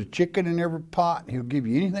put a chicken in every pot. He'll give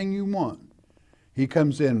you anything you want. He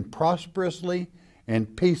comes in prosperously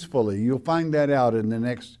and peacefully. You'll find that out in the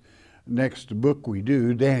next book we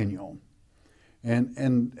do, Daniel. And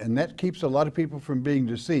that keeps a lot of people from being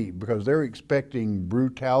deceived, because they're expecting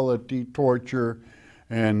brutality, torture,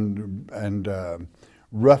 and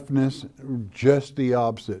roughness. Just the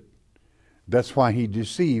opposite. That's why he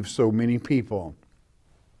deceives so many people.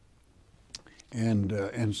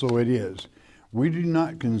 And so it is. We do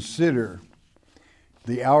not consider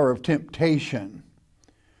the hour of temptation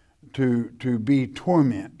to be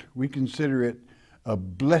torment. We consider it a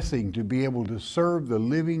blessing to be able to serve the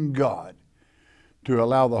living God, to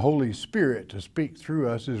allow the Holy Spirit to speak through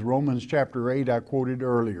us, as Romans chapter 8, I quoted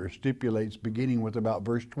earlier, stipulates, beginning with about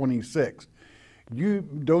verse 26. You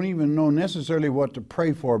don't even know necessarily what to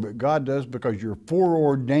pray for, but God does, because you're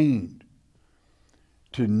foreordained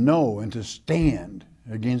to know and to stand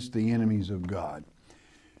against the enemies of God.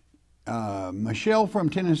 Michelle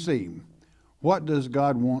from Tennessee, what does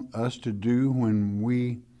God want us to do when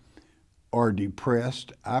we are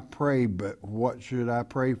depressed? I pray, but what should I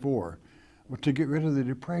pray for? Well, to get rid of the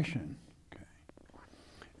depression.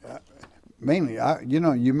 Okay. Mainly,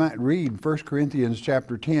 you might read 1 Corinthians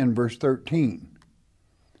chapter 10, verse 13.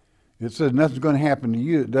 It says nothing's going to happen to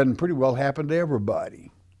you. It doesn't pretty well happen to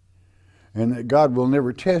everybody. And that God will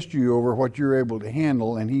never test you over what you're able to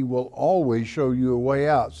handle, and he will always show you a way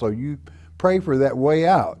out. So you pray for that way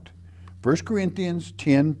out. 1 Corinthians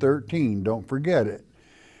 10:13, don't forget it.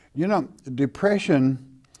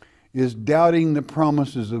 Depression is doubting the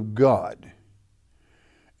promises of God.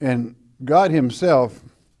 And God himself,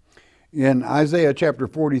 in Isaiah chapter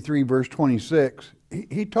 43, verse 26,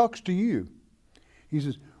 he talks to you. He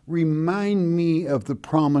says, remind me of the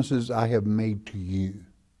promises I have made to you,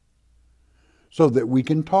 so that we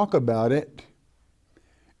can talk about it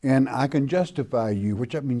and I can justify you,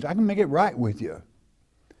 which means I can make it right with you.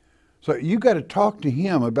 So you got to talk to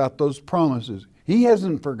him about those promises. He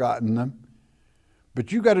hasn't forgotten them,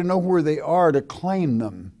 but you got to know where they are to claim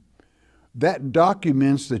them. That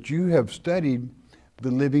documents that you have studied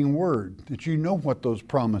the living Word, that you know what those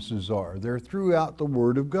promises are. They're throughout the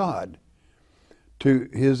Word of God to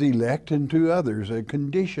his elect and to others, and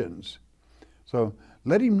conditions. So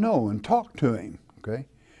let him know and talk to him, okay?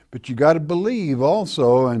 But you got to believe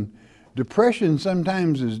also, and depression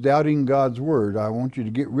sometimes is doubting God's Word. I want you to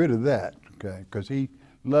get rid of that, okay? Because he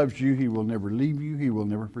loves you. He will never leave you. He will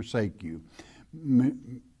never forsake you.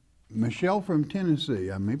 Michelle from Tennessee,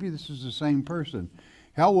 maybe this is the same person.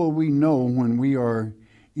 How will we know when we are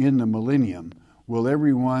in the millennium? Will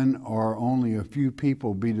everyone or only a few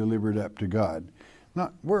people be delivered up to God? No,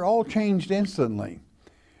 we're all changed instantly.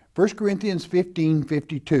 1 Corinthians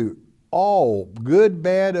 15:52, all, good,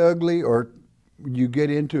 bad, ugly, or you get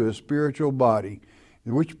into a spiritual body,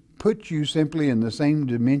 which puts you simply in the same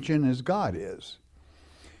dimension as God is.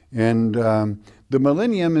 And the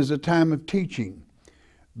millennium is a time of teaching.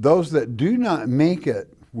 Those that do not make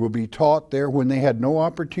it will be taught there when they had no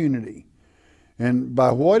opportunity. And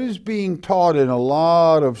by what is being taught in a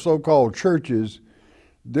lot of so-called churches,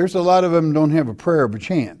 there's a lot of them don't have a prayer of a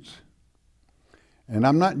chance. And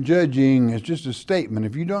I'm not judging, it's just a statement.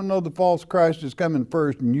 If you don't know the false Christ is coming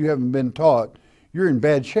first and you haven't been taught, you're in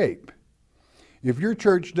bad shape. If your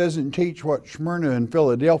church doesn't teach what Smyrna and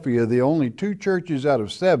Philadelphia, the only 2 churches out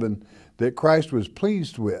of 7 that Christ was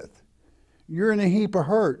pleased with, you're in a heap of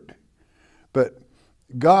hurt. But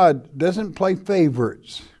God doesn't play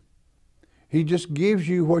favorites. He just gives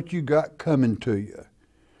you what you got coming to you.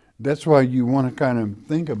 That's why you want to kind of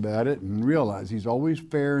think about it and realize he's always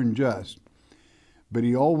fair and just. But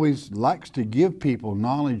he always likes to give people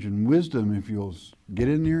knowledge and wisdom if you'll get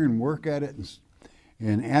in there and work at it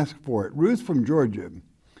and ask for it. Ruth from Georgia,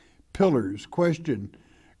 pillars. Question,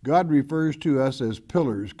 God refers to us as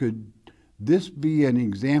pillars. Could this be an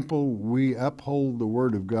example we uphold the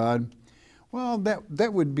Word of God? Well,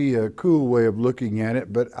 that would be a cool way of looking at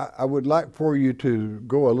it, but I would like for you to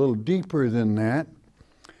go a little deeper than that.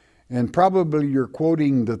 And probably you're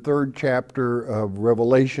quoting the 3rd chapter of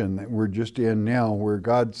Revelation that we're just in now, where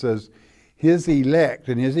God says his elect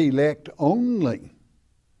and his elect only.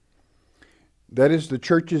 That is the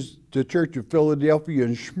church of Philadelphia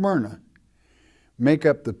and Smyrna make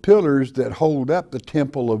up the pillars that hold up the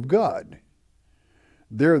temple of God.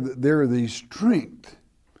 They're the strength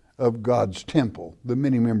of God's temple, the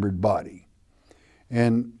many-membered body.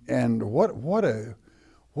 And what a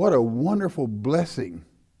wonderful blessing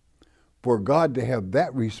for God to have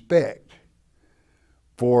that respect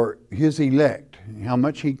for his elect, how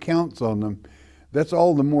much he counts on them, that's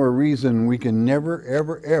all the more reason we can never,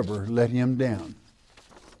 ever, ever let him down.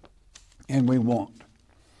 And we won't.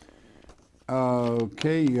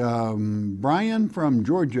 Brian from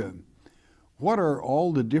Georgia. What are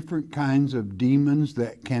all the different kinds of demons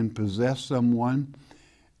that can possess someone?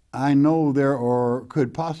 I know there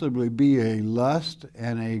could possibly be a lust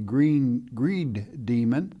and a greed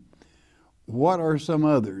demon. What are some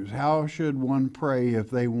others? How should one pray if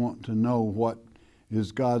they want to know what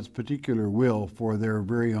is God's particular will for their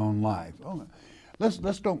very own life? Oh,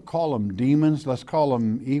 let's don't call them demons. Let's call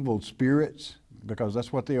them evil spirits, because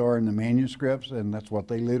that's what they are in the manuscripts, and that's what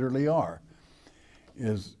they literally are.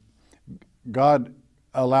 Is God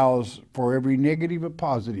allows for every negative a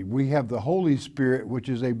positive. We have the Holy Spirit, which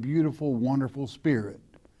is a beautiful, wonderful spirit.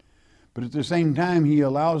 But at the same time, he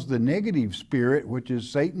allows the negative spirit, which is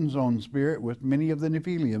Satan's own spirit, with many of the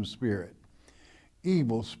Nephilim spirit,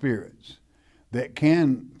 evil spirits that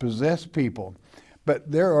can possess people.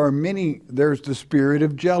 But there are many. There's the spirit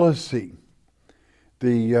of jealousy,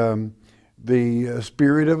 the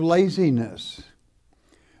spirit of laziness.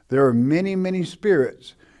 There are many, many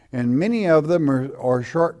spirits, and many of them are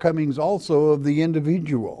shortcomings also of the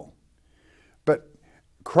individual. But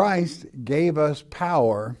Christ gave us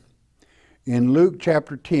power in Luke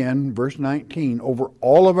chapter 10, verse 19, over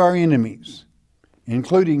all of our enemies,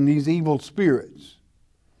 including these evil spirits.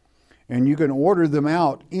 And you can order them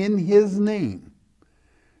out in his name.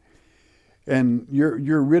 And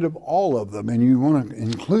you're rid of all of them, and you want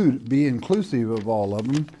to be inclusive of all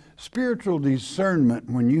of them. Spiritual discernment,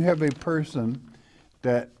 when you have a person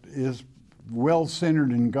that is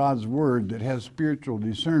well-centered in God's Word, that has spiritual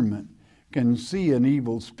discernment, can see an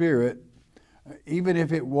evil spirit. Even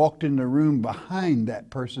if it walked in the room behind that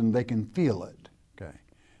person, they can feel it, okay,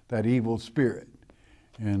 that evil spirit.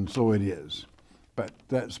 And so it is. But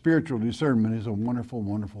that spiritual discernment is a wonderful,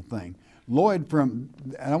 wonderful thing. Lloyd and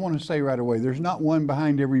I want to say right away, there's not one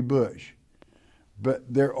behind every bush,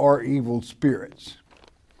 but there are evil spirits.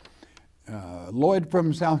 Lloyd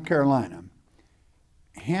from South Carolina.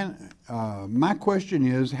 My question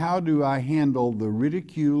is, how do I handle the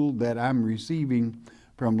ridicule that I'm receiving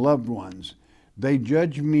from loved ones? They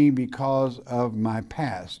judge me because of my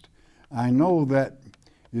past. I know that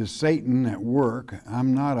is Satan at work.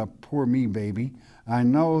 I'm not a poor me baby. I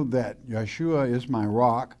know that Yeshua is my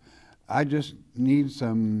rock. I just need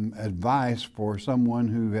some advice for someone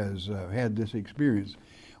who has had this experience.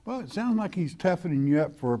 Well, it sounds like he's toughening you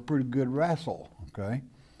up for a pretty good wrestle, okay?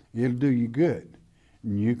 It'll do you good,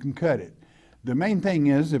 and you can cut it. The main thing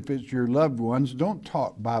is, if it's your loved ones, don't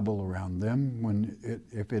talk Bible around them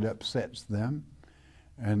if it upsets them.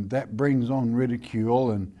 And that brings on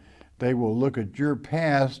ridicule, and they will look at your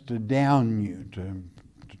past to down you, to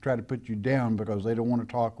try to put you down because they don't want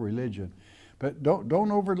to talk religion. But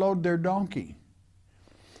don't overload their donkey.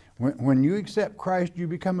 When you accept Christ, you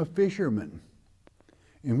become a fisherman.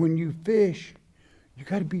 And when you fish, you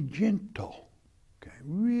got to be gentle, okay,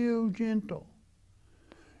 real gentle.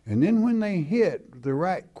 And then when they hit the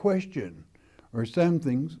right question or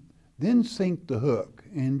something, then sink the hook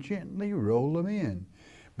and gently roll them in.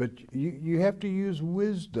 But you have to use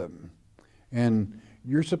wisdom. And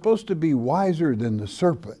you're supposed to be wiser than the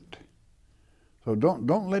serpent. So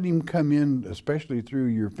don't let him come in, especially through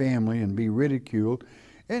your family, and be ridiculed.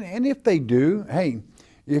 And if they do, hey,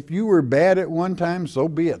 if you were bad at one time, so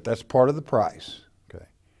be it. That's part of the price. Okay.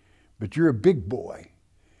 But you're a big boy.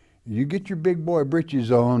 You get your big boy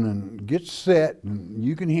britches on and get set, and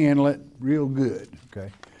you can handle it real good.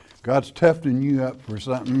 Okay. God's toughening you up for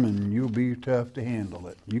something, and you'll be tough to handle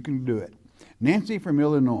it. You can do it. Nancy from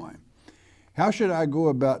Illinois. How should I go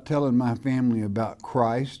about telling my family about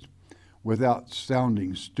Christ without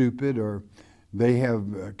sounding stupid, or they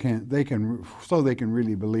can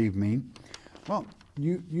really believe me? Well,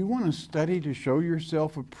 you want to study to show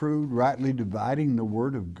yourself approved, rightly dividing the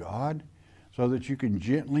Word of God, so that you can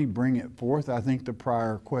gently bring it forth. I think the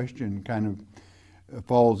prior question kind of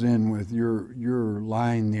falls in with your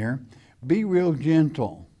line there. Be real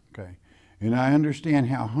gentle, okay? And I understand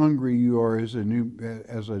how hungry you are as a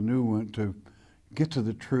new one to get to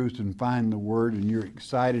the truth and find the Word, and you're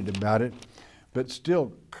excited about it. But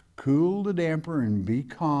still, cool the damper and be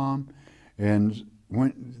calm. And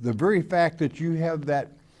when the very fact that you have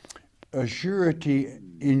that assurity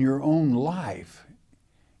in your own life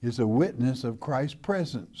is a witness of Christ's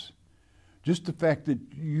presence. Just the fact that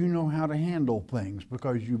you know how to handle things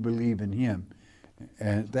because you believe in Him,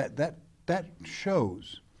 and that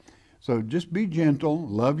shows. So just be gentle,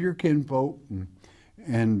 love your kinfolk,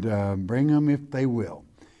 and bring them if they will.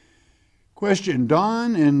 Question,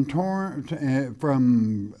 Don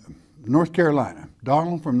from North Carolina.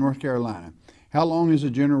 Donald from North Carolina. How long is a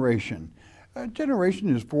generation? A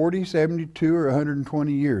generation is 40, 72, or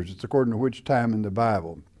 120 years. It's according to which time in the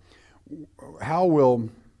Bible.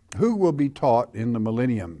 Who will be taught in the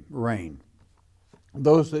millennium reign?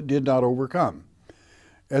 Those that did not overcome.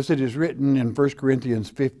 As it is written in 1 Corinthians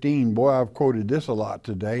 15, boy, I've quoted this a lot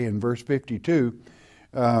today, in verse 52,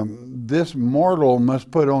 this mortal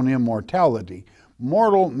must put on immortality.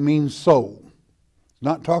 Mortal means soul. It's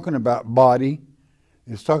not talking about body.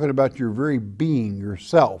 It's talking about your very being,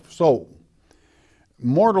 yourself, soul.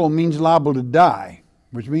 Mortal means liable to die,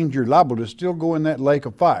 which means you're liable to still go in that lake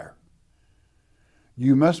of fire.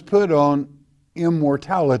 You must put on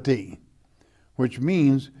immortality, which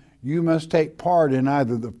means you must take part in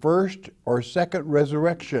either the first or second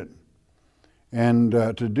resurrection. And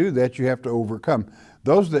to do that, you have to overcome.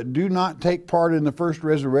 Those that do not take part in the first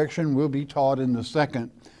resurrection will be taught in the second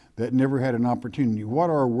that never had an opportunity. What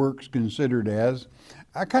are works considered as?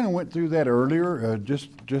 I kind of went through that earlier, just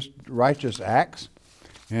righteous acts.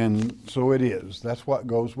 And so it is. That's what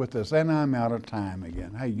goes with this. And I'm out of time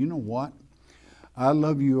again. Hey, you know what? I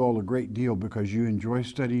love you all a great deal because you enjoy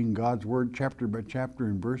studying God's Word chapter by chapter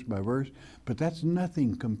and verse by verse. But that's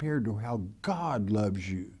nothing compared to how God loves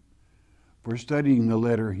you for studying the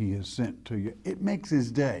letter He has sent to you. It makes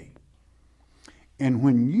His day. And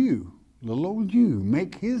when you, little old you,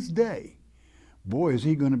 make His day, boy, is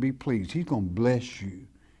He going to be pleased. He's going to bless you.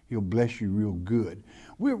 He'll bless you real good.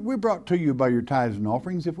 We're brought to you by your tithes and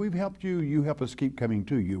offerings. If we've helped you, you help us keep coming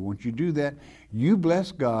to you. Once you do that, you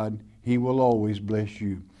bless God. He will always bless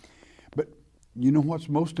you. But you know what's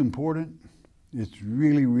most important? It's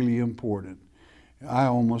really, really important. I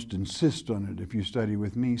almost insist on it if you study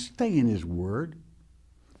with me. Stay in His Word.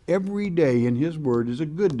 Every day in His Word is a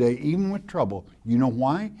good day, even with trouble. You know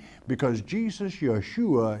why? Because Jesus,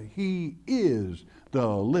 Yeshua, He is the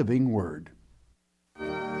living Word.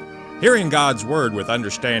 Hearing God's Word with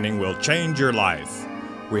understanding will change your life.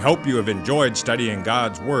 We hope you have enjoyed studying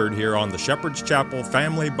God's Word here on the Shepherd's Chapel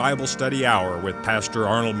Family Bible Study Hour with Pastor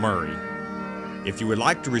Arnold Murray. If you would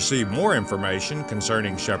like to receive more information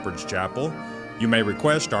concerning Shepherd's Chapel, you may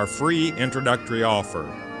request our free introductory offer.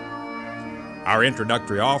 Our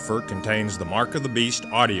introductory offer contains the Mark of the Beast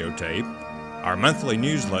audio tape, our monthly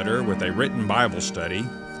newsletter with a written Bible study,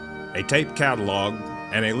 a tape catalog,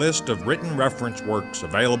 and a list of written reference works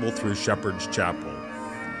available through Shepherd's Chapel.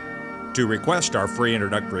 To request our free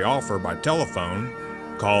introductory offer by telephone,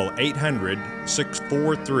 call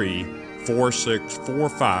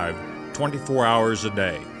 800-643-4645 24 hours a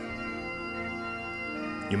day.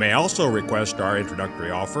 You may also request our introductory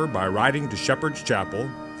offer by writing to Shepherd's Chapel,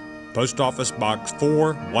 Post Office Box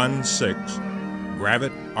 416,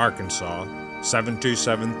 Gravette, Arkansas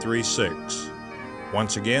 72736.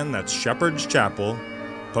 Once again, that's Shepherd's Chapel,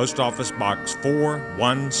 Post Office Box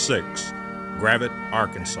 416, Gravette,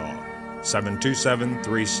 Arkansas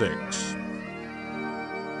 72736.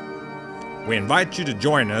 We invite you to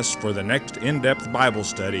join us for the next in-depth Bible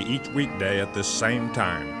study each weekday at this same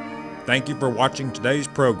time. Thank you for watching today's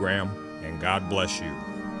program, and God bless you.